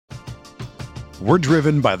We're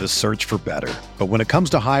driven by the search for better. But when it comes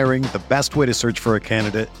to hiring, the best way to search for a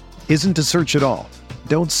candidate isn't to search at all.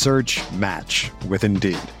 Don't search, match with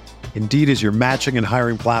Indeed. Indeed is your matching and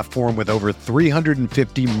hiring platform with over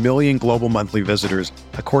 350 million global monthly visitors,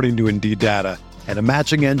 according to Indeed data, and a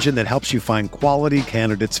matching engine that helps you find quality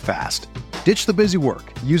candidates fast. Ditch the busy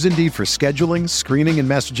work. Use Indeed for scheduling, screening, and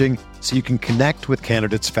messaging so you can connect with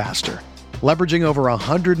candidates faster. Leveraging over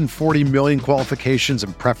 140 million qualifications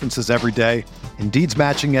and preferences every day, Indeed's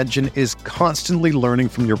matching engine is constantly learning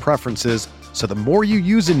from your preferences, so the more you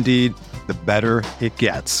use Indeed, the better it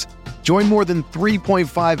gets. Join more than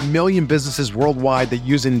 3.5 million businesses worldwide that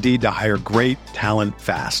use Indeed to hire great talent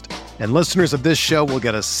fast. And listeners of this show will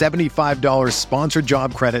get a $75 sponsored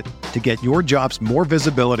job credit to get your jobs more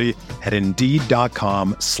visibility at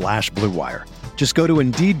Indeed.com/Blue Wire. Just go to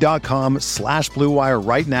Indeed.com/Blue Wire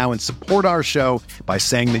right now and support our show by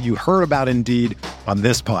saying that you heard about Indeed on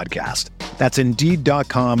this podcast. That's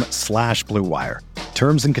Indeed.com/Blue Wire.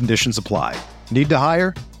 Terms and conditions apply. Need to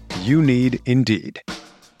hire? You need Indeed.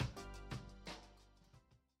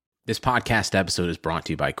 This podcast episode is brought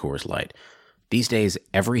to you by Coors Light. These days,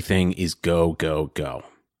 everything is go, go, go.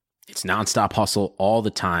 It's nonstop hustle all the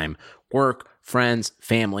time. Work, friends,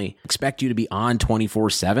 family expect you to be on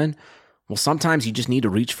 24/7. Well, sometimes you just need to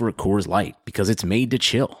reach for a Coors Light because it's made to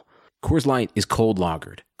chill. Coors Light is cold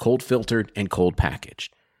lagered, cold filtered, and cold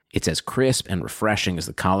packaged. It's as crisp and refreshing as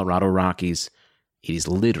the Colorado Rockies. It is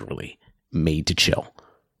literally made to chill.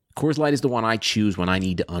 Coors Light is the one I choose when I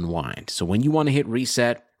need to unwind. So when you want to hit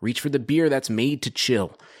reset, reach for the beer that's made to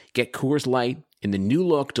chill. Get Coors Light in the new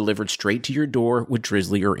look delivered straight to your door with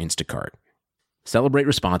Drizzly or Instacart. Celebrate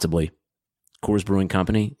responsibly. Coors Brewing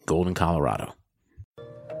Company, Golden, Colorado.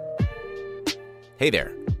 Hey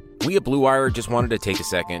there. We at Blue Wire just wanted to take a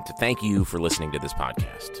second to thank you for listening to this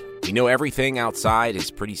podcast. We know everything outside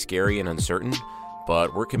is pretty scary and uncertain,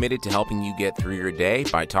 but we're committed to helping you get through your day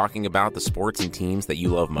by talking about the sports and teams that you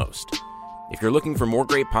love most. If you're looking for more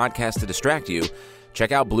great podcasts to distract you,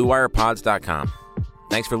 check out BlueWirePods.com.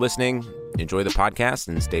 Thanks for listening. Enjoy the podcast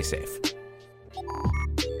and stay safe.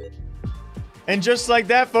 And just like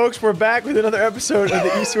that, folks, we're back with another episode of the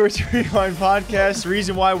Esports Rewind podcast. The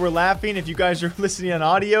reason why we're laughing, if you guys are listening on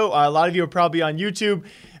audio, a lot of you are probably on YouTube.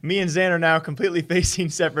 Me and Zan are now completely facing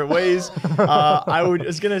separate ways. I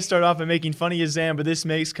was going to start off by making fun of you, Zan, but this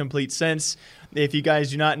makes complete sense. If you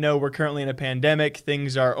guys do not know, we're currently in a pandemic.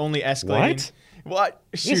 Things are only escalating. What?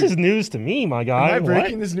 Shoot. This is news to me, my guy. Am I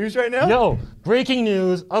breaking this news right now? Yo, breaking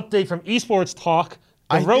news, update from Esports Talk.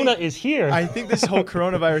 Corona is here. I think this whole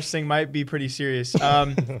coronavirus thing might be pretty serious.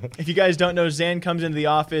 If you guys don't know, Zan comes into the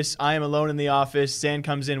office. I am alone in the office. Zan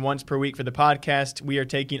comes in once per week for the podcast. We are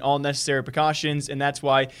taking all necessary precautions, and that's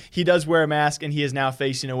why he does wear a mask, and he is now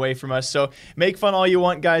facing away from us. So make fun all you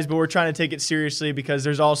want, guys, but we're trying to take it seriously because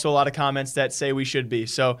there's also a lot of comments that say we should be.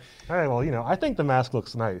 So, all right, well, I think the mask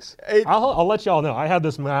looks nice. I'll let y'all know. I had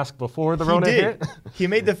this mask before the Rona hit. He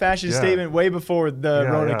made the fashion statement way before the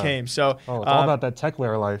Rona came. So, it's all about that tech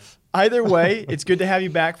wear life. Either way, it's good to have you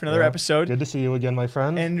back for another episode. Good to see you again, my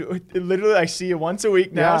friend. And literally, I see you once a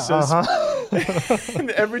week now. And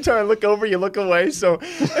every time I look over, you look away. So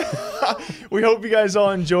we hope you guys all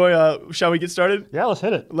enjoy. Shall we get started? Yeah, let's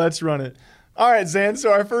hit it. Let's run it. All right, Zan,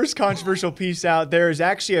 so our first controversial piece out, there is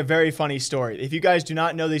actually a very funny story. If you guys do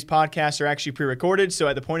not know, these podcasts are actually pre-recorded, so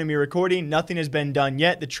at the point of me recording, nothing has been done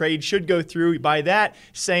yet. The trade should go through. By that,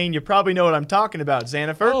 saying you probably know what I'm talking about,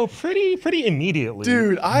 Xanifer. Oh, pretty immediately.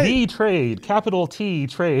 Dude, The trade, capital T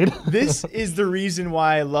trade. This is the reason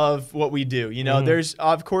why I love what we do. There's,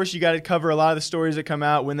 of course, you got to cover a lot of the stories that come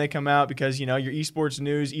out when they come out because, your esports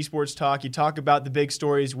news, esports talk, you talk about the big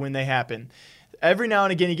stories when they happen. Every now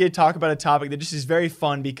and again, you get to talk about a topic that just is very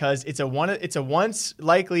fun because it's a once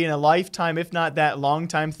likely in a lifetime, if not that long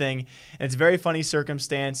time thing, and it's a very funny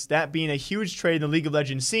circumstance. That being a huge trade in the League of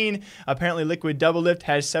Legends scene. Apparently, Liquid Doublelift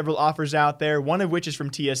has several offers out there, one of which is from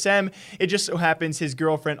TSM. It just so happens his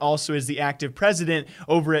girlfriend also is the active president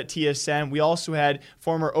over at TSM. We also had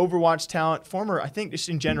former Overwatch talent, I think just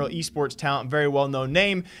in general esports talent, very well-known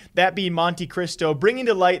name, that being Monte Cristo, bringing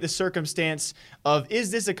to light the circumstance of, is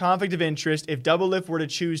this a conflict of interest if Doublelift were to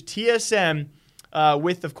choose TSM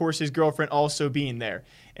with, of course, his girlfriend also being there.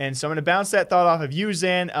 And so I'm going to bounce that thought off of you,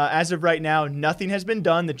 Zan. As of right now, nothing has been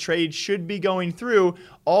done. The trade should be going through,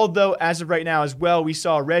 although as of right now as well, we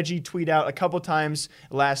saw Reggie tweet out a couple times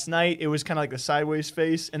last night. It was kind of like the sideways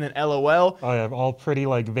face and then LOL. Oh, yeah, all pretty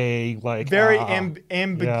vague. Very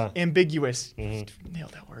ambiguous. Mm-hmm.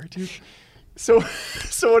 Nailed that word, dude. So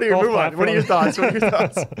what are your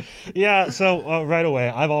thoughts? Yeah, so right away,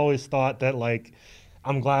 I've always thought that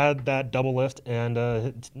I'm glad that Doublelift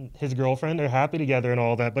and his girlfriend are happy together and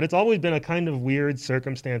all that. But it's always been a kind of weird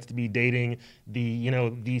circumstance to be dating the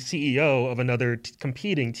CEO of another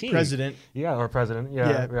competing team. President. Yeah, or president.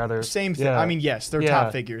 Yeah, rather. Same thing. Yeah. I mean, yes, they're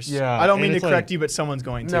top figures. Yeah. I don't mean to correct you, but someone's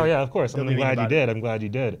going to. No, yeah, of course. I'm glad you did. I'm glad you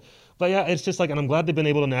did. But yeah, it's just like, and I'm glad they've been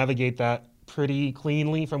able to navigate that pretty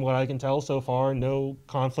cleanly from what I can tell so far. No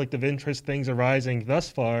conflict of interest things arising thus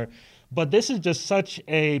far. But this is just such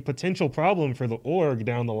a potential problem for the org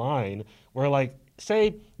down the line where, like,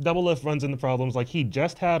 say Doublelift runs into problems like he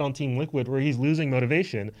just had on Team Liquid where he's losing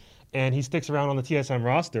motivation and he sticks around on the TSM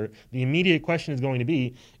roster. The immediate question is going to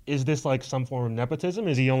be, is this like some form of nepotism?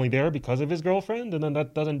 Is he only there because of his girlfriend? And then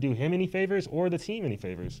that doesn't do him any favors or the team any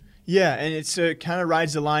favors. Yeah, and it's kind of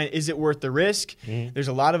rides the line. Is it worth the risk? Mm-hmm. There's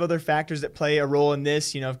a lot of other factors that play a role in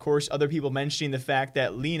this. Of course, other people mentioning the fact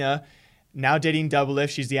that Lena, now dating Doublelift,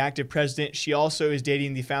 she's the active president. She also is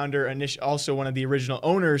dating the founder, and also one of the original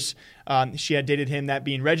owners. She had dated him, that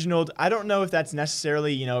being Reginald. I don't know if that's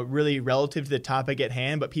necessarily, really relative to the topic at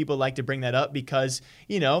hand, but people like to bring that up because,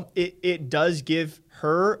 it does give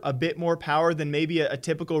her a bit more power than maybe a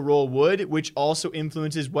typical role would, which also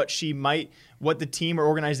influences what the team or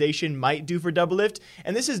organization might do for Doublelift.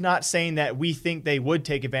 And this is not saying that we think they would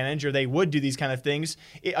take advantage or they would do these kind of things.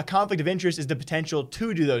 A conflict of interest is the potential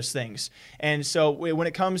to do those things. And so when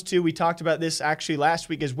it comes to, we talked about this actually last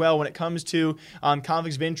week as well, when it comes to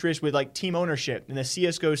conflicts of interest with like team ownership and the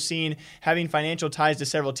CSGO scene having financial ties to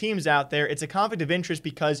several teams out there, it's a conflict of interest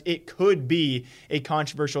because it could be a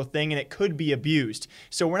controversial thing and it could be abused.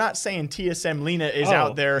 So we're not saying TSM Lena is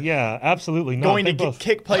out there absolutely not. Going to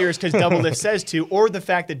kick players because Doublelift says to, or the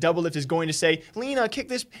fact that Doublelift is going to say, Lena, kick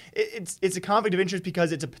this. It's a conflict of interest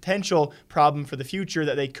because it's a potential problem for the future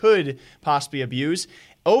that they could possibly abuse.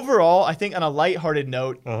 Overall, I think on a lighthearted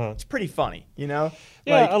note, it's pretty funny, Yeah,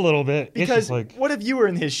 a little bit. Because what if you were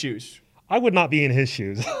in his shoes? I would not be in his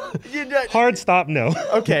shoes. Hard stop, no.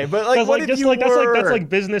 Okay, but what if you were? That's like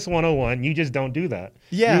business 101. You just don't do that.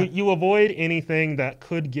 Yeah. You avoid anything that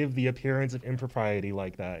could give the appearance of impropriety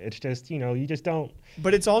like that. It's just, you just don't.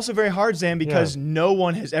 But it's also very hard, Zan, because no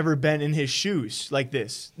one has ever been in his shoes like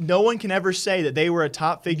this. No one can ever say that they were a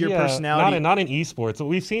top figure personality. Not in esports. But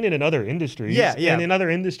we've seen it in other industries. Yeah. And in other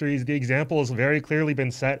industries, the example has very clearly been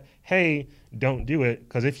set. Hey, don't do it,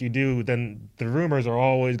 because if you do, then the rumors are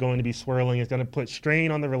always going to be swirling. It's going to put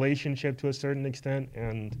strain on the relationship to a certain extent,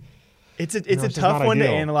 and it's a tough one to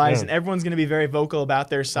analyze, and everyone's going to be very vocal about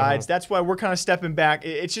their sides. That's why we're kind of stepping back.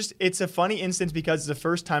 It's a funny instance because it's the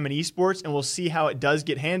first time in esports, and we'll see how it does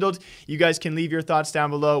get handled. You guys can leave your thoughts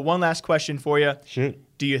down below. One last question for you. Shoot.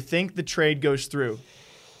 Do you think the trade goes through?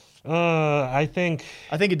 I think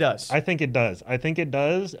it does. I think it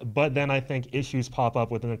does, but then I think issues pop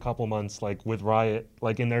up within a couple months, like with Riot,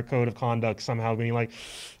 like in their code of conduct somehow being like,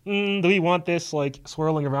 do we want this like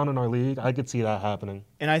swirling around in our league? I could see that happening.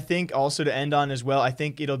 And I think also to end on as well, I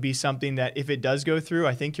think it'll be something that if it does go through,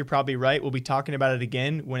 I think you're probably right. We'll be talking about it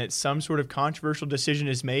again when it's some sort of controversial decision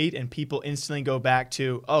is made and people instantly go back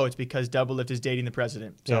to, it's because Doublelift is dating the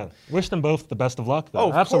president. So wish them both the best of luck,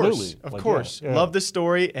 though. Absolutely. Of course. Love the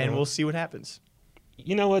story, and we'll see what happens.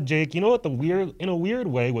 You know what, Jake? You know what in a weird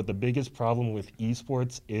way, what the biggest problem with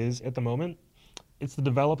esports is at the moment? It's the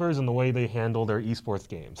developers and the way they handle their esports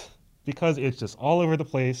games. Because it's just all over the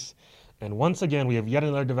place. And once again, we have yet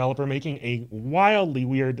another developer making a wildly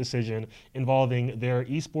weird decision involving their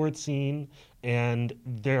esports scene and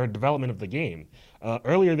their development of the game.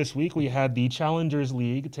 Earlier this week, we had the Challengers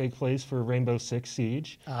League take place for Rainbow Six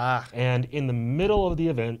Siege. And in the middle of the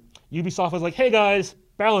event, Ubisoft was like, hey guys,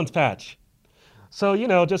 balance patch. So,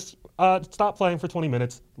 just stop playing for 20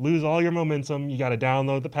 minutes, lose all your momentum, you got to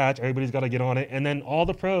download the patch, everybody's got to get on it, and then all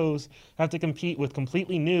the pros have to compete with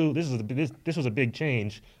completely new, this was a big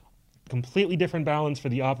change, completely different balance for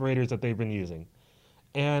the operators that they've been using.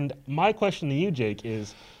 And my question to you, Jake,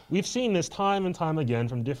 is we've seen this time and time again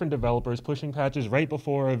from different developers pushing patches right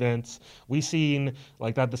before events. We've seen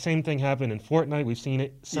like that the same thing happen in Fortnite. We've seen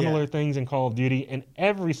it similar things in Call of Duty. And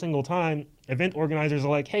every single time, event organizers are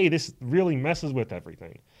like, hey, this really messes with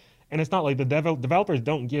everything. And it's not like the developers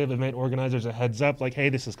don't give event organizers a heads up like, hey,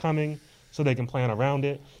 this is coming, so they can plan around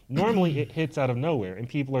it. Normally, it hits out of nowhere, and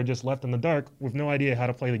people are just left in the dark with no idea how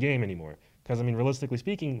to play the game anymore. Because, realistically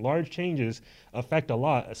speaking, large changes affect a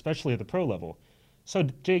lot, especially at the pro level. So,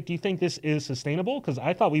 Jake, do you think this is sustainable? Because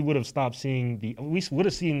I thought we would have seen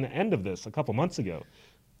the end of this a couple months ago.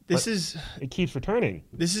 It keeps returning.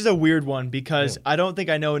 This is a weird one because I don't think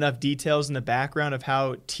I know enough details in the background of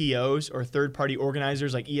how TOs or third-party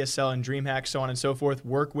organizers like ESL and DreamHack, so on and so forth,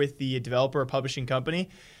 work with the developer or publishing company.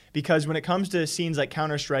 because when it comes to scenes like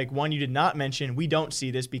Counter-Strike, one you did not mention, we don't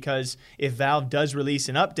see this because if Valve does release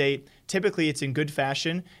an update, typically it's in good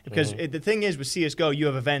fashion because the thing is with CSGO, you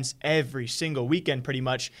have events every single weekend pretty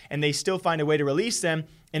much, and they still find a way to release them.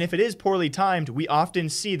 And if it is poorly timed, we often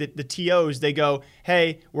see that the TOs, they go,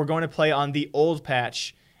 hey, we're going to play on the old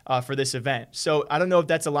patch for this event. So I don't know if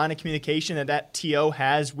that's a line of communication that TO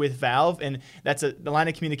has with Valve, and that's the line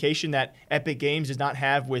of communication that Epic Games does not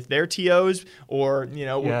have with their TOs, or with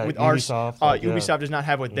Ubisoft, Ubisoft does not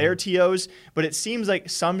have with their TOs. But it seems like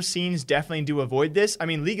some scenes definitely do avoid this. I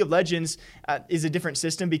mean, League of Legends is a different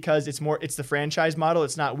system because it's the franchise model.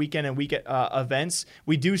 It's not weekend and week events.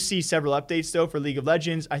 We do see several updates though for League of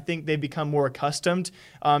Legends. I think they've become more accustomed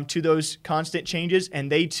to those constant changes,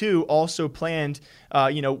 and they too also planned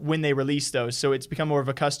when they release those. So it's become more of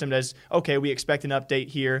a custom as, okay, we expect an update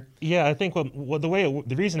here. Yeah, I think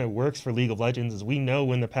the reason it works for League of Legends is we know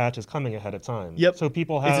when the patch is coming ahead of time. Yep. So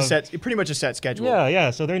people have pretty much a set schedule. Yeah.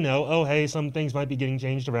 So they know, oh, hey, some things might be getting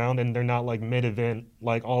changed around, and they're not like mid-event,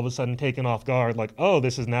 like all of a sudden taken off guard, like, oh,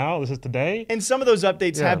 this is today. And some of those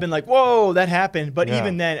updates have been like, whoa, that happened. But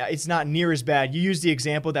even then, it's not near as bad. You used the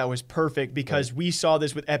example that was perfect because we saw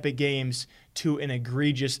this with Epic Games to an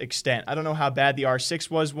egregious extent. I don't know how bad the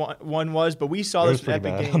R6 one was, but we saw this with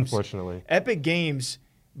Epic Games. Unfortunately, Epic Games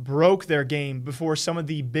broke their game before some of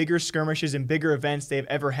the bigger skirmishes and bigger events they've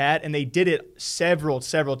ever had, and they did it several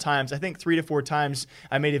times. I think 3 to 4 times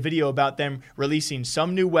I made a video about them releasing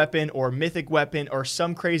some new weapon or mythic weapon or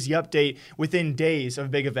some crazy update within days of a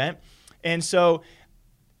big event. And so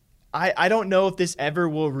I don't know if this ever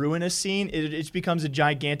will ruin a scene. It becomes a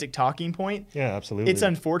gigantic talking point. Yeah, absolutely. It's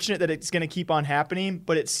unfortunate that it's going to keep on happening,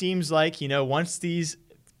 but it seems like, once these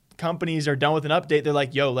companies are done with an update, they're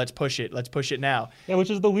like, yo, let's push it. Let's push it now. Yeah,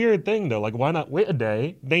 which is the weird thing, though. Like, why not wait a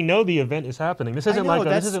day? They know the event is happening. This isn't like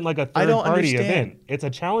a third-party event. It's a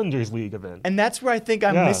Challengers League event. And that's where I think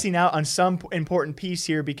I'm missing out on some important piece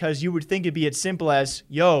here, because you would think it'd be as simple as,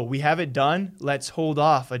 yo, we have it done. Let's hold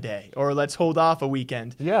off a day, or let's hold off a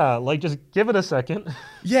weekend. Yeah, like just give it a second.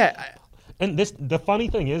 Yeah. And the funny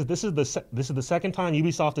thing is, this is the second time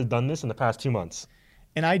Ubisoft has done this in the past 2 months.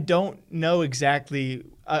 And I don't know exactly.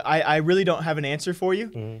 I really don't have an answer for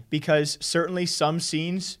you, because certainly some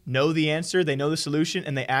scenes know the answer, they know the solution,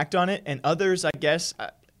 and they act on it. And others, I guess,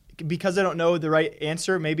 because I don't know the right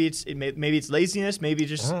answer, maybe it's laziness, maybe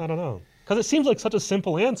just I don't know. Because it seems like such a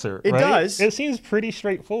simple answer. It does. It seems pretty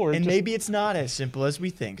straightforward. And maybe it's not as simple as we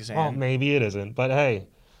think, Zan. Well, maybe it isn't. But hey,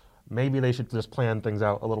 maybe they should just plan things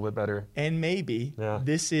out a little bit better. And maybe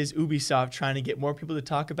this is Ubisoft trying to get more people to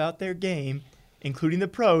talk about their game, including the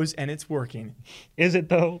pros, and it's working. Is it,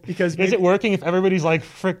 though? Because is it working if everybody's like,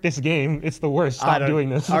 frick this game, it's the worst, stop doing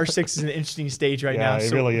this? R6 is an interesting stage right now. Yeah,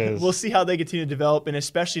 it really is. We'll see how they continue to develop, and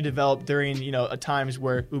especially develop during times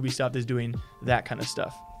where Ubisoft is doing that kind of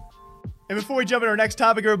stuff. And before we jump into our next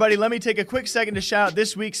topic, everybody, let me take a quick second to shout out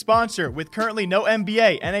this week's sponsor. With currently no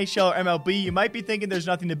NBA, NHL, or MLB, you might be thinking there's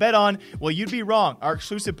nothing to bet on. Well, you'd be wrong. Our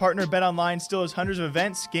exclusive partner, BetOnline, still has hundreds of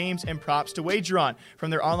events, games, and props to wager on. From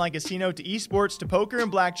their online casino to esports to poker and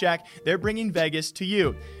blackjack, they're bringing Vegas to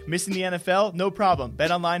you. Missing the NFL? No problem.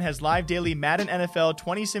 BetOnline has live daily Madden NFL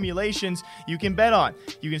 20 simulations you can bet on.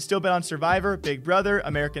 You can still bet on Survivor, Big Brother,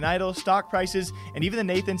 American Idol, stock prices, and even the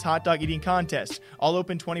Nathan's Hot Dog Eating Contest. All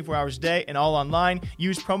open 24 hours a day and all online.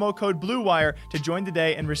 Use promo code BLUEWIRE to join the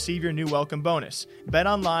day and receive your new welcome bonus.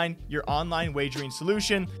 BetOnline, your online wagering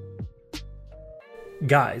solution.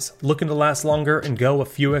 Guys, looking to last longer and go a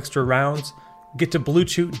few extra rounds? Get to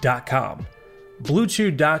BlueChew.com.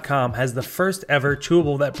 BlueChew.com has the first ever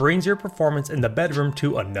chewable that brings your performance in the bedroom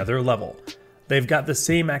to another level. They've got the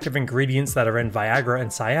same active ingredients that are in Viagra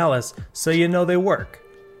and Cialis, so you know they work.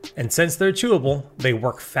 And since they're chewable, they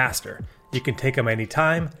work faster. You can take them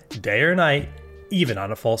anytime, day or night, even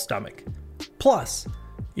on a full stomach. Plus,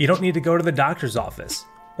 you don't need to go to the doctor's office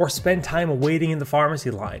or spend time waiting in the pharmacy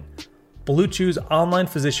line. Blue Chew's online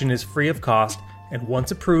physician is free of cost, and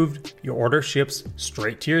once approved, your order ships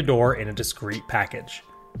straight to your door in a discreet package.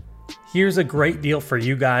 Here's a great deal for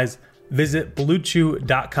you guys. Visit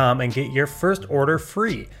BlueChew.com and get your first order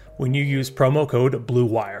free when you use promo code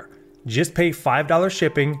BLUEWIRE. Just pay $5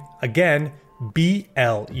 shipping. Again,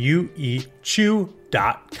 BLUE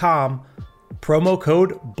Chew.com. Promo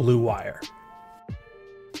code BLUEWIRE.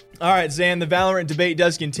 All right, Zan, the Valorant debate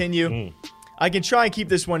does continue. I can try and keep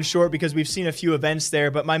this one short because we've seen a few events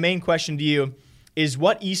there, but my main question to you is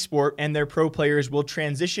what esport and their pro players will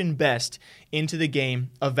transition best into the game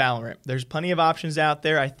of Valorant. There's plenty of options out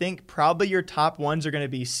there. I think probably your top ones are going to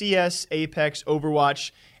be CS, Apex,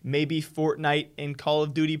 Overwatch, maybe Fortnite and Call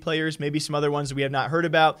of Duty players, maybe some other ones that we have not heard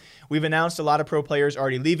about. We've announced a lot of pro players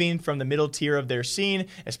already leaving from the middle tier of their scene,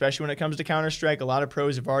 especially when it comes to Counter-Strike. A lot of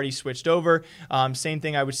pros have already switched over. Same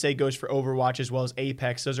thing I would say goes for Overwatch as well as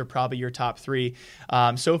Apex. Those are probably your top three.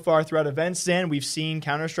 So far throughout events, then we've seen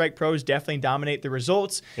Counter-Strike pros definitely dominate the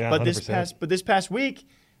results. Yeah, but 100%. this past week,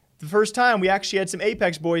 the first time we actually had some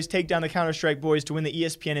Apex boys take down the Counter-Strike boys to win the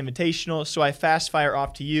ESPN Invitational. So I fast fire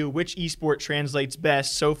off to you. Which esport translates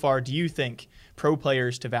best so far, do you think, pro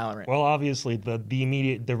players to Valorant? Well, obviously, the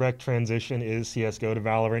immediate direct transition is CSGO to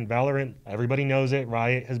Valorant. Valorant, everybody knows it.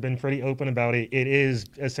 Riot has been pretty open about it. It is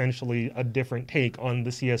essentially a different take on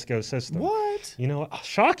the CSGO system. What? You know,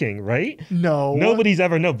 shocking, right? No. Nobody's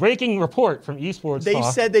ever known. Breaking report from Esports They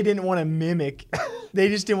Talk. said they didn't want to mimic. They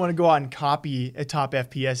just didn't want to go out and copy a top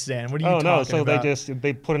FPS Zen. What are you talking no, so about?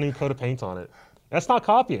 they put a new coat of paint on it. That's not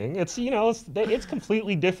copying. It's it's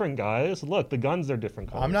completely different, guys. Look, the guns are different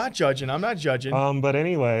colors. I'm not judging. But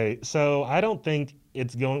anyway, so I don't think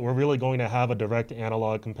we're really going to have a direct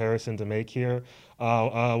analog comparison to make here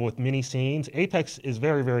with mini scenes. Apex is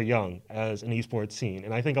very, very young as an esports scene,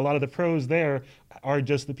 and I think a lot of the pros there are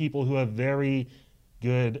just the people who have very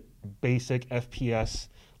good basic FPS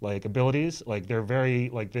abilities.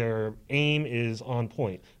 Their aim is on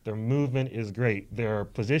point, their movement is great, their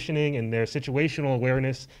positioning and their situational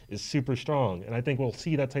awareness is super strong, and I think we'll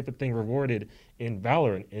see that type of thing rewarded in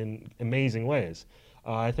Valorant in amazing ways.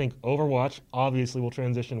 I think Overwatch obviously will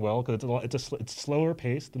transition well because it's slower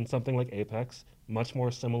paced than something like Apex, much more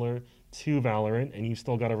similar to Valorant, and you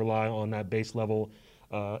still got to rely on that base level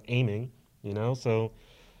aiming, so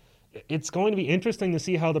it's going to be interesting to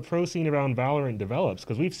see how the pro scene around Valorant develops,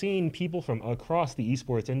 because we've seen people from across the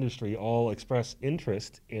esports industry all express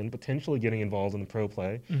interest in potentially getting involved in the pro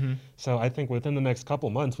play. Mm-hmm. So I think within the next couple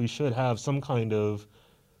months, we should have some kind of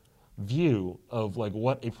view of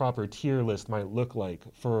what a proper tier list might look like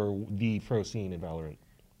for the pro scene in Valorant.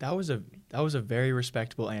 That was a very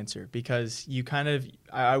respectable answer, because you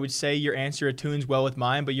I would say your answer attunes well with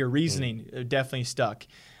mine, but your reasoning definitely stuck.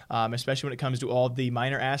 Especially when it comes to all the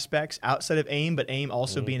minor aspects outside of aim, but aim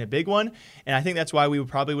also being a big one. And I think that's why we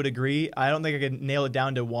probably would agree. I don't think I could nail it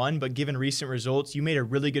down to one, but given recent results, you made a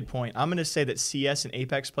really good point. I'm going to say that CS and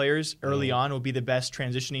Apex players early on will be the best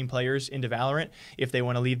transitioning players into Valorant if they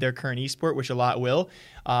want to leave their current esport, which a lot will.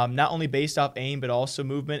 Not only based off aim, but also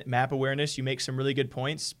movement, map awareness. You make some really good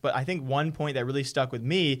points. But I think one point that really stuck with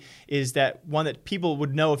me is that one that people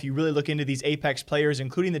would know if you really look into these Apex players,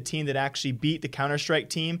 including the team that actually beat the Counter-Strike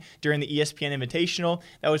team during the ESPN Invitational.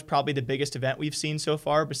 That was probably the biggest event we've seen so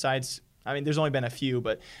far, besides, there's only been a few,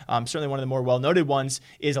 but certainly one of the more well-noted ones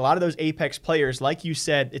is a lot of those Apex players. Like you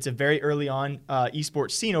said, it's a very early on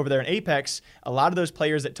esports scene over there in Apex. A lot of those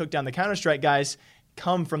players that took down the Counter-Strike guys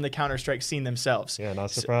come from the Counter-Strike scene themselves. Yeah,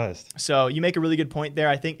 not surprised. So you make a really good point there.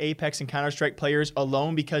 I think Apex and Counter-Strike players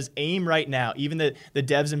alone, because aim right now, even the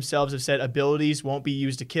devs themselves have said abilities won't be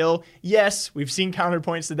used to kill. Yes, we've seen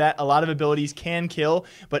counterpoints to that. A lot of abilities can kill,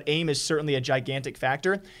 but aim is certainly a gigantic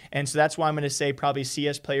factor. And so that's why I'm going to say probably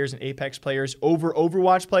CS players and Apex players over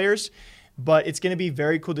Overwatch players. But it's going to be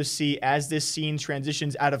very cool to see as this scene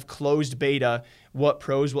transitions out of closed beta what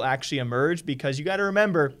pros will actually emerge, because you got to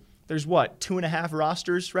remember, there's 2.5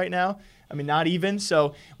 rosters right now? Not even.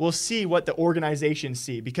 So we'll see what the organizations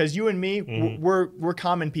see, because you and me, we're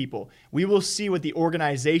common people. We will see what the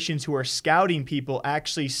organizations who are scouting people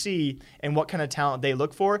actually see and what kind of talent they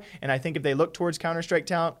look for. And I think if they look towards Counter-Strike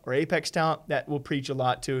talent or Apex talent, that will preach a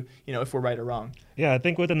lot to, if we're right or wrong. Yeah, I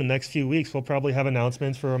think within the next few weeks, we'll probably have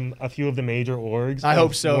announcements from a few of the major orgs. I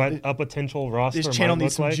hope so. What a potential roster This channel might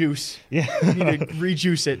needs look some like. juice. Yeah. We need to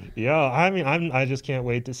rejuice it. Yeah, I just can't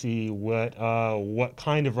wait to see what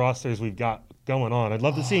kind of rosters we've got going on. I'd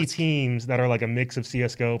love to see teams that are like a mix of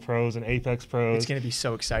CSGO pros and Apex pros. It's going to be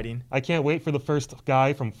so exciting. I can't wait for the first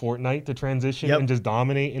guy from Fortnite to transition and just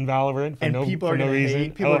dominate in Valorant for no reason.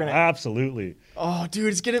 Hate. People are gonna... Absolutely. Oh, dude,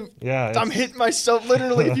 it's going to... Yeah, I'm hitting myself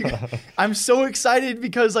literally. I'm so excited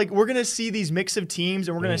because we're going to see these mix of teams,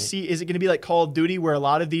 and we're going to see, is it going to be like Call of Duty where a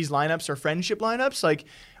lot of these lineups are friendship lineups?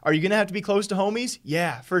 Are you going to have to be close to homies?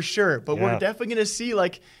 Yeah, for sure. But we're definitely going to see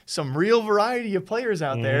some real variety of players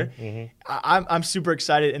out there. I'm super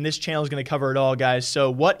excited, and this channel is going to cover it all, guys. So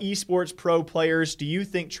what esports pro players do you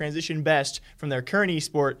think transition best from their current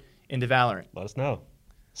esport into Valorant? Let us know.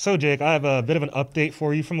 So, Jake, I have a bit of an update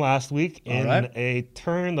for you from last week in a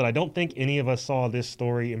turn that I don't think any of us saw this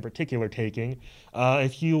story in particular taking.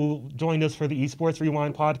 If you joined us for the Esports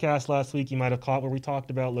Rewind podcast last week, you might have caught where we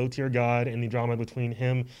talked about Low Tier God and the drama between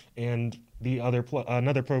him and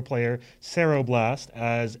another pro player, Ceroblast,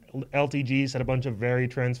 as LTG said a bunch of very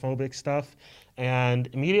transphobic stuff. And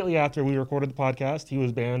immediately after we recorded the podcast, he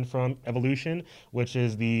was banned from Evolution, which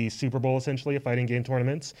is the Super Bowl, essentially, of fighting game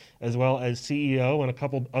tournaments, as well as CEO and a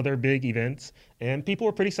couple other big events. And people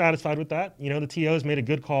were pretty satisfied with that. You know, the TOs made a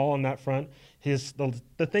good call on that front.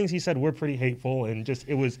 The things he said were pretty hateful and just,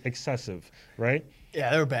 it was excessive, right? Yeah,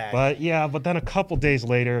 they were bad. But then a couple days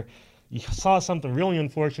later, you saw something really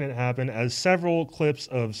unfortunate happen as several clips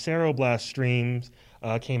of Ceroblast streams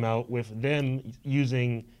came out with them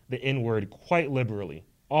using the N-word quite liberally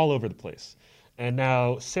all over the place. And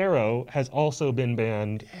now Cero has also been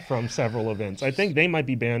banned from several events. I think they might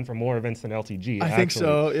be banned from more events than LTG. I think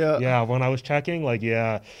so, yeah. Yeah, when I was checking,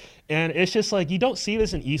 And it's just like, you don't see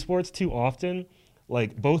this in esports too often.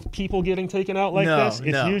 Like, both people getting taken out like this.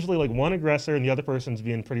 It's usually like one aggressor and the other person's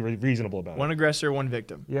being pretty reasonable about it. One aggressor, one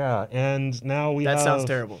victim. Yeah, and now that sounds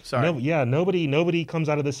terrible. Sorry. Nobody comes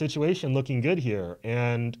out of this situation looking good here.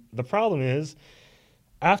 And the problem is,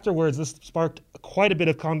 afterwards, this sparked quite a bit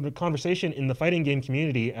of conversation in the fighting game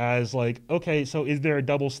community as like, okay, so is there a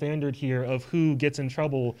double standard here of who gets in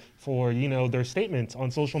trouble for, their statements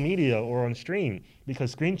on social media or on stream?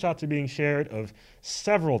 Because screenshots are being shared of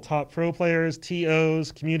several top pro players,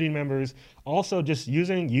 TOs, community members, also just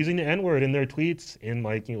using the N-word in their tweets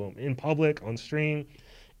in public, on stream,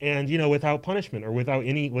 and, without punishment or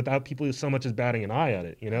without people so much as batting an eye at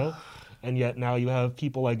it, And yet now you have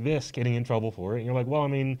people like this getting in trouble for it. And you're like, well, I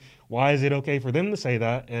mean, why is it okay for them to say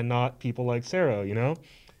that and not people like Cero,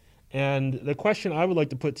 And the question I would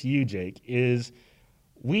like to put to you, Jake, is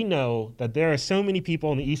we know that there are so many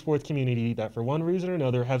people in the esports community that for one reason or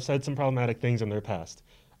another have said some problematic things in their past.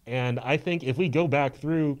 And I think if we go back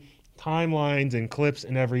through timelines and clips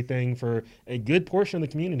and everything for a good portion of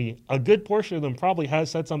the community, a good portion of them probably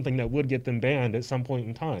has said something that would get them banned at some point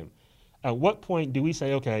in time. At what point do we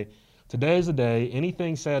say, okay, today is the day,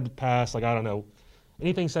 anything said past,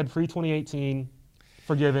 anything said pre-2018,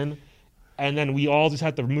 forgiven, and then we all just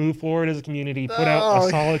have to move forward as a community, put out a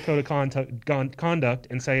solid code of conduct,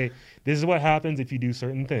 and say, this is what happens if you do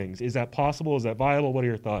certain things. Is that possible? Is that viable? What are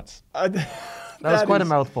your thoughts? That was quite a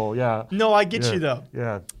mouthful, yeah. No, I get you, though.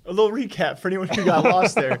 Yeah. A little recap for anyone who got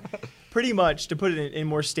lost there. Pretty much, to put it in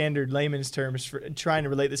more standard layman's terms, for trying to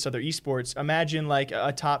relate this to other esports, imagine like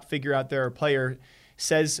a top figure out there, a player,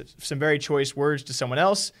 says some very choice words to someone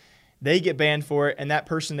else, they get banned for it, and that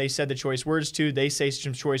person they said the choice words to, they say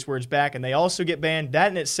some choice words back, and they also get banned. That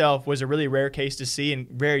in itself was a really rare case to see and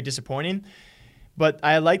very disappointing. But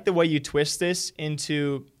I like the way you twist this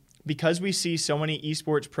into, because we see so many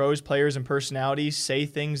esports pros, players, and personalities say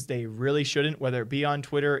things they really shouldn't, whether it be on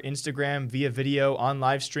Twitter, Instagram, via video, on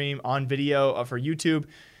live stream, on video, for YouTube,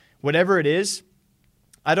 whatever it is,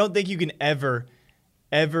 I don't think you can ever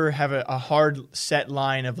have a hard set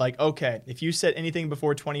line of like, okay, if you said anything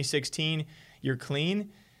before 2016, you're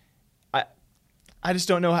clean. I just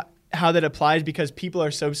don't know how that applies because people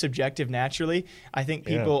are so subjective naturally. I think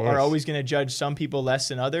people are always going to judge some people less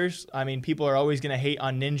than others. I mean, people are always going to hate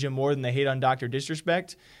on Ninja more than they hate on Dr.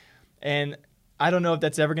 Disrespect. And I don't know if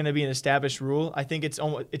that's ever going to be an established rule. I think it's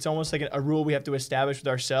almost like a rule we have to establish with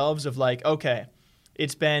ourselves of like, okay,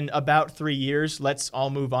 it's been about 3 years. Let's all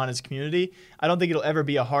move on as a community. I don't think it'll ever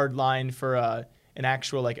be a hard line for an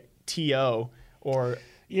actual like TO or.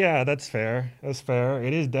 Yeah, that's fair. That's fair.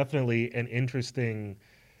 It is definitely an interesting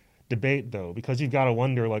debate though, because you've got to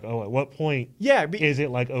wonder like, at what point is it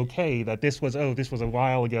like okay that this was a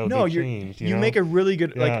while ago? No, changed, you make a really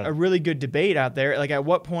good a really good debate out there. Like at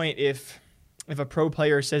what point if a pro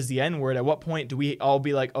player says the N-word, at what point do we all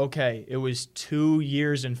be like, okay, it was 2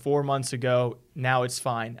 years and 4 months ago, now it's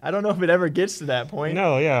fine? I don't know if it ever gets to that point.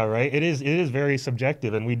 No, yeah, right. It is very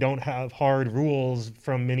subjective, and we don't have hard rules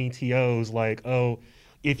from many TOs like,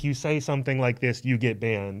 if you say something like this, you get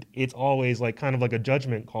banned. It's always like kind of like a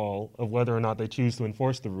judgment call of whether or not they choose to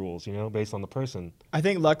enforce the rules, based on the person. I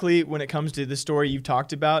think luckily when it comes to the story you've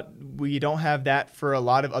talked about, we don't have that for a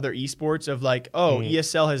lot of other esports of like,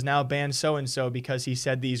 ESL has now banned so-and-so because he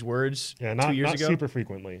said these words 2 years ago. Not super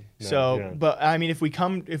frequently. No, But I mean, if we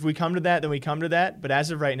come to that, then we come to that. But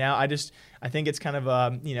as of right now, I think it's kind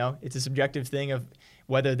of it's a subjective thing of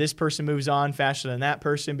whether this person moves on faster than that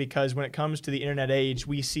person, because when it comes to the internet age,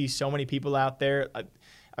 we see so many people out there.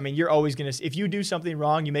 I mean, you're always going to – if you do something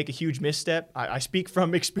wrong, you make a huge misstep. I speak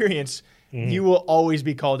from experience. you will always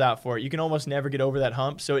be called out for it. You can almost never get over that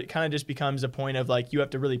hump. So it kind of just becomes a point of like, you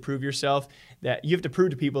have to really prove yourself, that you have to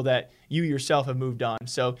prove to people that you yourself have moved on.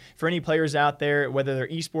 So for any players out there, whether they're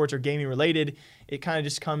esports or gaming related, it kind of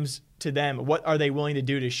just comes to them. What are they willing to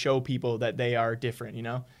do to show people that they are different, you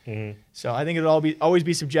know? So I think it'll always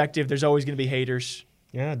be subjective. There's always going to be haters.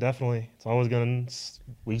 Yeah, definitely. It's always going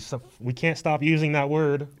to, we can't stop using that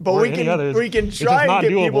word. But we can try and get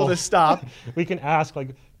people to stop. We can ask,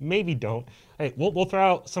 like, maybe don't. Hey, we'll throw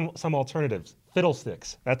out some alternatives.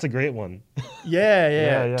 Fiddlesticks. That's a great one.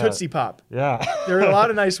 Yeah. Tootsie Pop. Yeah. There are a lot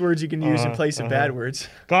of nice words you can use in place of bad words.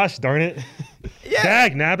 Gosh darn it. Yeah.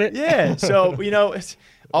 Dag nabbit. Yeah. So,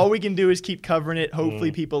 all we can do is keep covering it.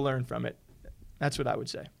 Hopefully people learn from it. That's what I would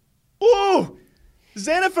say. Ooh!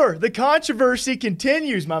 Xanifer, the controversy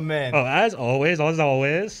continues, my man. Oh, as always.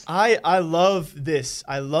 I love this.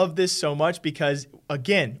 I love this so much because,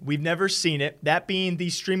 again, we've never seen it. That being the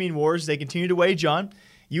streaming wars they continue to wage on.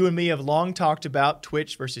 You and me have long talked about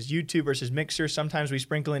Twitch versus YouTube versus Mixer. Sometimes we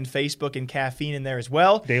sprinkle in Facebook and caffeine in there as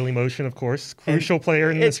well. Dailymotion, of course. Crucial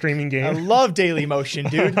player in the streaming game. I love Dailymotion,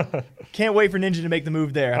 dude. Can't wait for Ninja to make the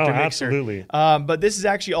move there after Mixer. Absolutely. But this is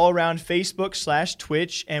actually all around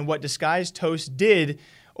Facebook/Twitch. And what Disguised Toast did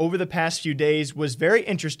over the past few days was very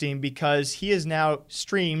interesting because he is now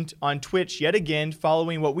streamed on Twitch yet again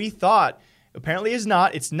following what we thought, apparently it's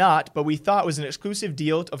not, but we thought was an exclusive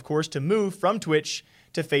deal, of course, to move from Twitch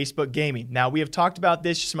to Facebook Gaming. Now, we have talked about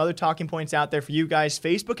this, some other talking points out there for you guys.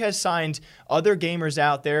 Facebook has signed other gamers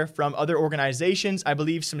out there from other organizations. I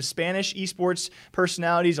believe some Spanish esports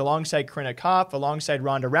personalities alongside Corinna Kopf, alongside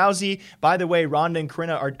Ronda Rousey. By the way, Ronda and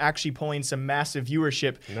Corinna are actually pulling some massive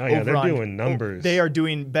viewership. They're doing numbers. They are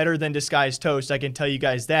doing better than Disguised Toast, I can tell you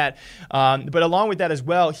guys that. But along with that as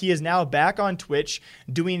well, he is now back on Twitch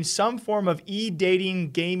doing some form of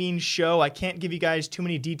e-dating gaming show. I can't give you guys too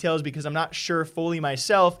many details because I'm not sure fully myself.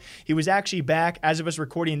 He was actually back, as of us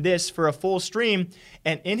recording this, for a full stream.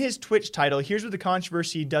 And in his Twitch title, here's where the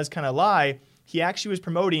controversy does kind of lie. He actually was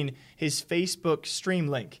promoting his Facebook stream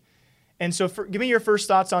link. And so give me your first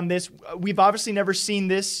thoughts on this. We've obviously never seen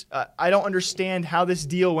this. I don't understand how this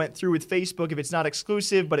deal went through with Facebook if it's not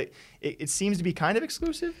exclusive, but it seems to be kind of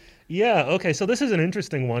exclusive. Yeah, okay, so this is an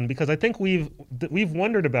interesting one because I think we've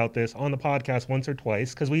wondered about this on the podcast once or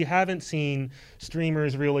twice because we haven't seen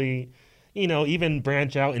streamers really even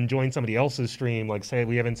branch out and join somebody else's stream. Like, say,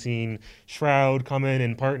 we haven't seen Shroud come in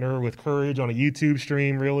and partner with Courage on a YouTube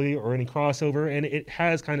stream, really, or any crossover. And it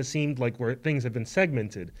has kind of seemed like where things have been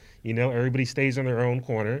segmented. Everybody stays in their own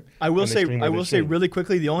corner. I will say really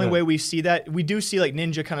quickly, the only way we see that, we do see like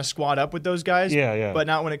Ninja kind of squad up with those guys. Yeah. But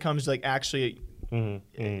not when it comes to like actually.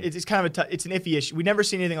 It's kind of it's an iffy issue. We've never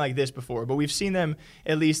seen anything like this before, but we've seen them.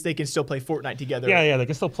 At least they can still play Fortnite together. Yeah, they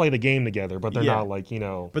can still play the game together, but they're not like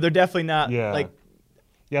But they're definitely not like.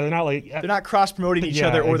 Yeah, they're not like they're not cross promoting each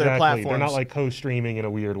other or their platforms. They're not like co-streaming in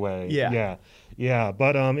a weird way. Yeah.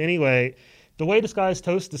 But anyway, the way Disguised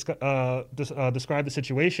Toast described the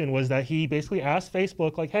situation was that he basically asked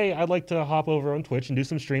Facebook like, "Hey, I'd like to hop over on Twitch and do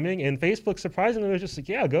some streaming," and Facebook surprisingly was just like,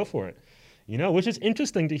 "Yeah, go for it." Which is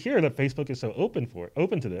interesting to hear that Facebook is so open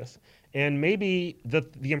to this. And maybe the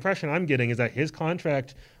impression I'm getting is that his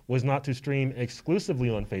contract was not to stream exclusively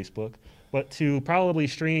on Facebook, but to probably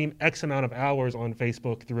stream X amount of hours on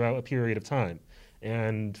Facebook throughout a period of time.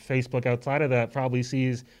 And Facebook outside of that probably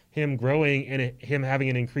sees him growing and him having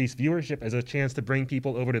an increased viewership as a chance to bring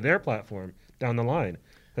people over to their platform down the line.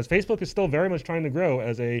 Because Facebook is still very much trying to grow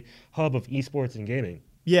as a hub of esports and gaming.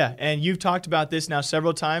 Yeah, and you've talked about this now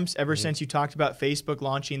several times ever since you talked about Facebook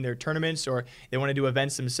launching their tournaments or they want to do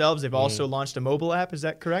events themselves. They've also launched a mobile app. Is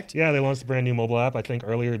that correct? Yeah, they launched a brand new mobile app, I think,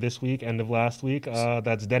 earlier this week, end of last week,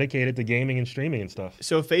 that's dedicated to gaming and streaming and stuff.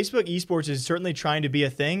 So Facebook esports is certainly trying to be a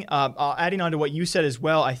thing. Adding on to what you said as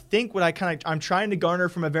well, I think what I'm trying to garner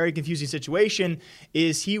from a very confusing situation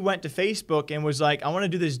is he went to Facebook and was like, I want to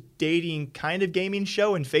do this dating kind of gaming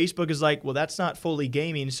show. And Facebook is like, well, that's not fully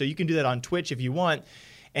gaming, so you can do that on Twitch if you want.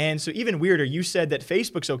 And so even weirder, you said that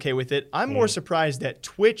Facebook's okay with it. I'm more surprised that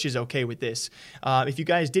Twitch is okay with this. If you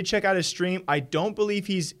guys did check out his stream, I don't believe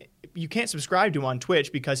you can't subscribe to him on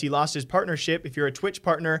Twitch because he lost his partnership. If you're a Twitch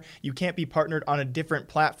partner, you can't be partnered on a different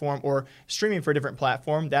platform or streaming for a different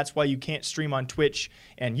platform. That's why you can't stream on Twitch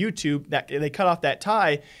and YouTube. That they cut off that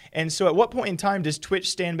tie. And so at what point in time does Twitch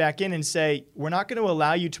stand back in and say, we're not going to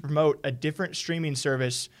allow you to promote a different streaming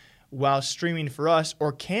service while streaming for us,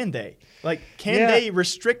 or can they? Can they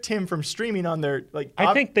restrict him from streaming on their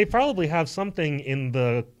I think they probably have something in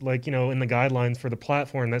the in the guidelines for the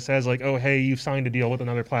platform that says oh, hey, you've signed a deal with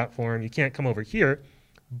another platform, you can't come over here.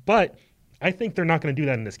 But I think they're not going to do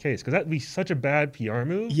that in this case because that would be such a bad PR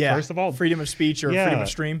move. Yeah. First of all, freedom of speech or freedom of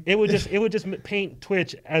stream. It would just paint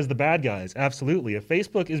Twitch as the bad guys. Absolutely. If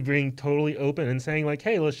Facebook is being totally open and saying like,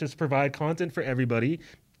 hey, let's just provide content for everybody.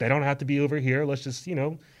 They don't have to be over here. Let's just,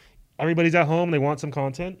 everybody's at home. They want some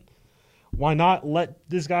content. Why not let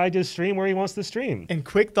this guy just stream where he wants to stream? And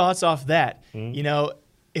quick thoughts off that.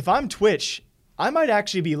 If I'm Twitch, I might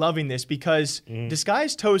actually be loving this because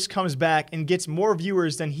Disguised Toast comes back and gets more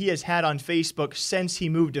viewers than he has had on Facebook since he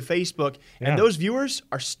moved to Facebook. And those viewers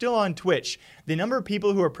are still on Twitch. The number of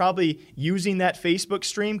people who are probably using that Facebook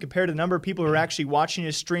stream compared to the number of people who are actually watching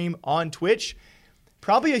his stream on Twitch,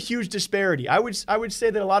 probably a huge disparity. I would say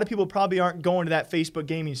that a lot of people probably aren't going to that Facebook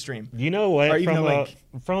gaming stream. You know what? Or even a link.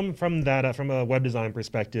 From a web design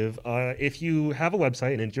perspective, if you have a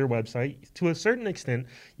website and it's your website, to a certain extent,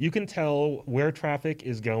 you can tell where traffic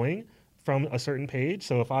is going from a certain page.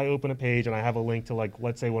 So if I open a page and I have a link to, like,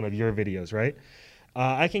 let's say one of your videos, right?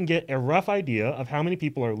 I can get a rough idea of how many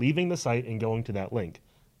people are leaving the site and going to that link.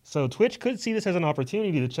 So Twitch could see this as an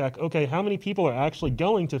opportunity to check, okay, how many people are actually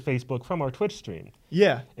going to Facebook from our Twitch stream?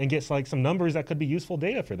 Yeah. And get like some numbers that could be useful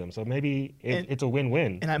data for them. So maybe it's a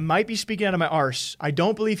win-win. And I might be speaking out of my arse. I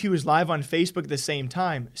don't believe he was live on Facebook at the same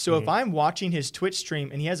time. So if I'm watching his Twitch stream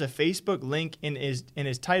and he has a Facebook link in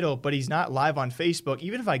his title, but he's not live on Facebook,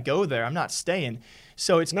 even if I go there, I'm not staying.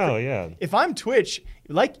 So it's if I'm Twitch,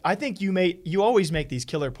 like I think you always make these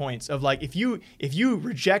killer points of like if you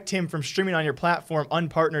reject him from streaming on your platform,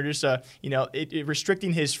 unpartnered, just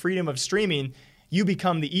restricting his freedom of streaming, you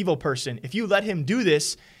become the evil person. If you let him do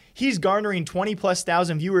this, he's garnering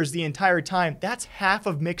 20,000+ viewers the entire time. That's half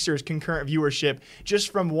of Mixer's concurrent viewership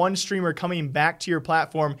just from one streamer coming back to your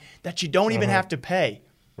platform that you don't even have to pay.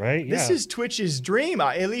 Right? This is Twitch's dream,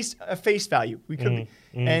 at least a face value. We could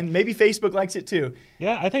and maybe Facebook likes it too.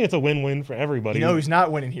 Yeah, I think it's a win-win for everybody. You know who's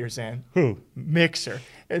not winning here, Zan? Who? Mixer.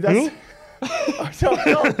 Who?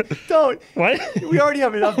 Don't. What? We already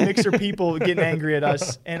have enough Mixer people getting angry at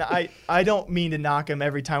us, and I don't mean to knock them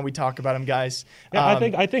every time we talk about them, guys. Yeah,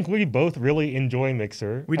 I think we both really enjoy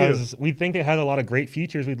Mixer. We do. We think it has a lot of great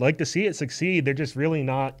features. We'd like to see it succeed. They're just really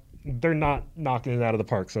not. They're not knocking it out of the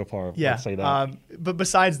park so far. Yeah. Let's say that. But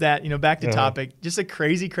besides that, back to topic, just a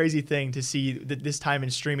crazy thing to see this time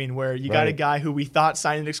in streaming where you got a guy who we thought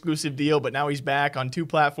signed an exclusive deal, but now he's back on 2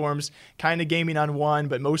 platforms, kind of gaming on one,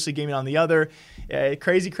 but mostly gaming on the other.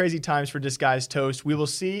 Crazy times for Disguised Toast. We will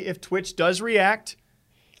see if Twitch does react.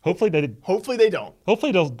 Hopefully they don't.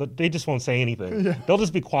 Hopefully they just won't say anything. Yeah. They'll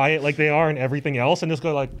just be quiet like they are in everything else and just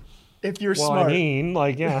go like, if you're smart. I mean,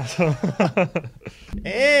 like, yeah.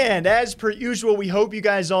 And as per usual, we hope you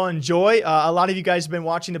guys all enjoy. A lot of you guys have been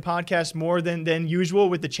watching the podcast more than usual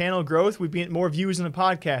with the channel growth. We've been more views on the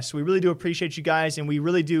podcast. So we really do appreciate you guys, and we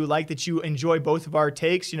really do like that you enjoy both of our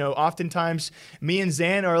takes. Oftentimes me and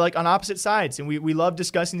Zan are like on opposite sides, and we love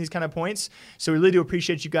discussing these kind of points. So we really do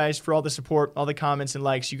appreciate you guys for all the support, all the comments and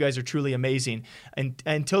likes. You guys are truly amazing. And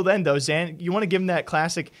until then, though, Zan, you want to give them that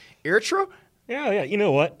classic outro? Yeah. You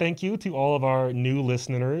know what? Thank you to all of our new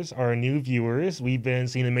listeners, our new viewers. We've been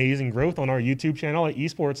seeing amazing growth on our YouTube channel at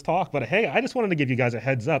Esports Talk. But hey, I just wanted to give you guys a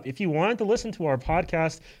heads up. If you wanted to listen to our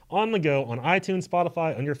podcast on the go on iTunes,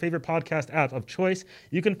 Spotify, on your favorite podcast app of choice,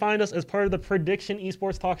 you can find us as part of the Prediction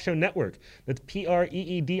Esports Talk Show Network. That's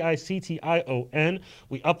PREEDICTION.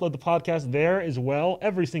 We upload the podcast there as well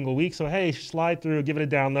every single week. So hey, slide through, give it a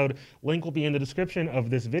download. Link will be in the description of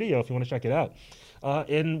this video if you want to check it out.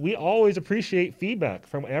 And we always appreciate feedback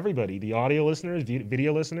from everybody, the audio listeners,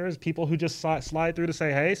 video listeners, people who just slide through to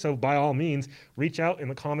say, hey, so by all means, reach out in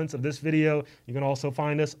the comments of this video. You can also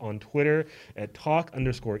find us on Twitter at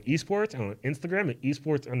talk_esports and on Instagram at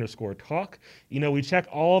esports_talk. We check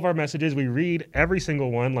all of our messages. We read every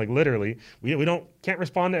single one, like literally. We can't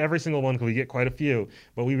respond to every single one because we get quite a few,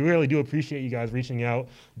 but we really do appreciate you guys reaching out.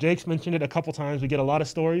 Jake's mentioned it a couple times. We get a lot of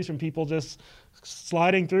stories from people just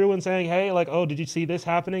sliding through and saying, hey, like, oh, did you see this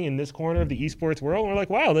happening in this corner of the esports world? And we're like,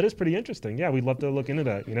 wow, that is pretty interesting. Yeah, we'd love to look into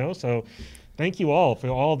that, So thank you all for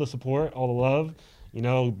all the support, all the love.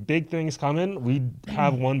 Big things coming. We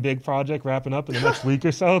have one big project wrapping up in the next week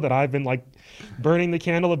or so that I've been like burning the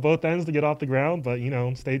candle at both ends to get off the ground, but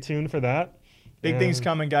stay tuned for that. Big things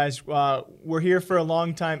coming, guys. We're here for a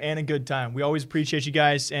long time and a good time. We always appreciate you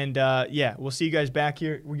guys, and we'll see you guys back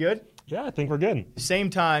here. We good? Yeah, I think we're good. Same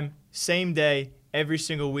time, same day, every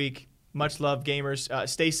single week. Much love, gamers.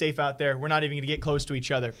 Stay safe out there. We're not even going to get close to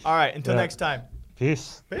each other. All right, until next time.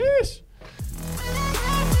 Peace. Peace.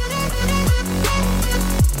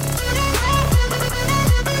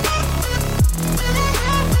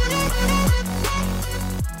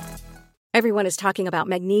 Everyone is talking about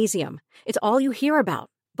magnesium. It's all you hear about.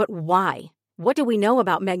 But why? What do we know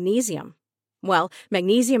about magnesium? Well,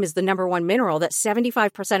 magnesium is the number one mineral that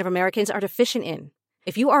 75% of Americans are deficient in.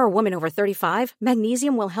 If you are a woman over 35,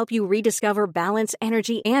 magnesium will help you rediscover balance,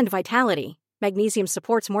 energy, and vitality. Magnesium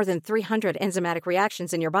supports more than 300 enzymatic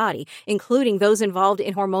reactions in your body, including those involved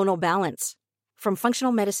in hormonal balance. From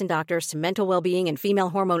functional medicine doctors to mental well-being and female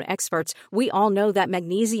hormone experts, we all know that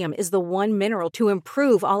magnesium is the one mineral to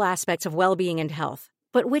improve all aspects of well-being and health.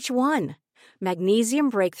 But which one? Magnesium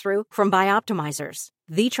Breakthrough from Bioptimizers,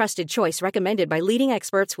 the trusted choice recommended by leading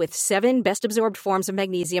experts with 7 best-absorbed forms of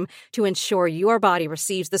magnesium to ensure your body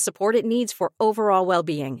receives the support it needs for overall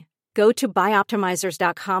well-being. Go to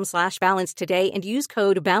bioptimizers.com/balance today and use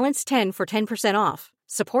code BALANCE10 for 10% off.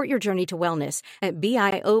 Support your journey to wellness at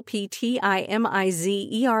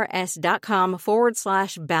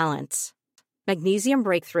bioptimizers.com/balance. Magnesium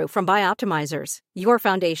Breakthrough from Bioptimizers, your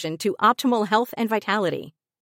foundation to optimal health and vitality.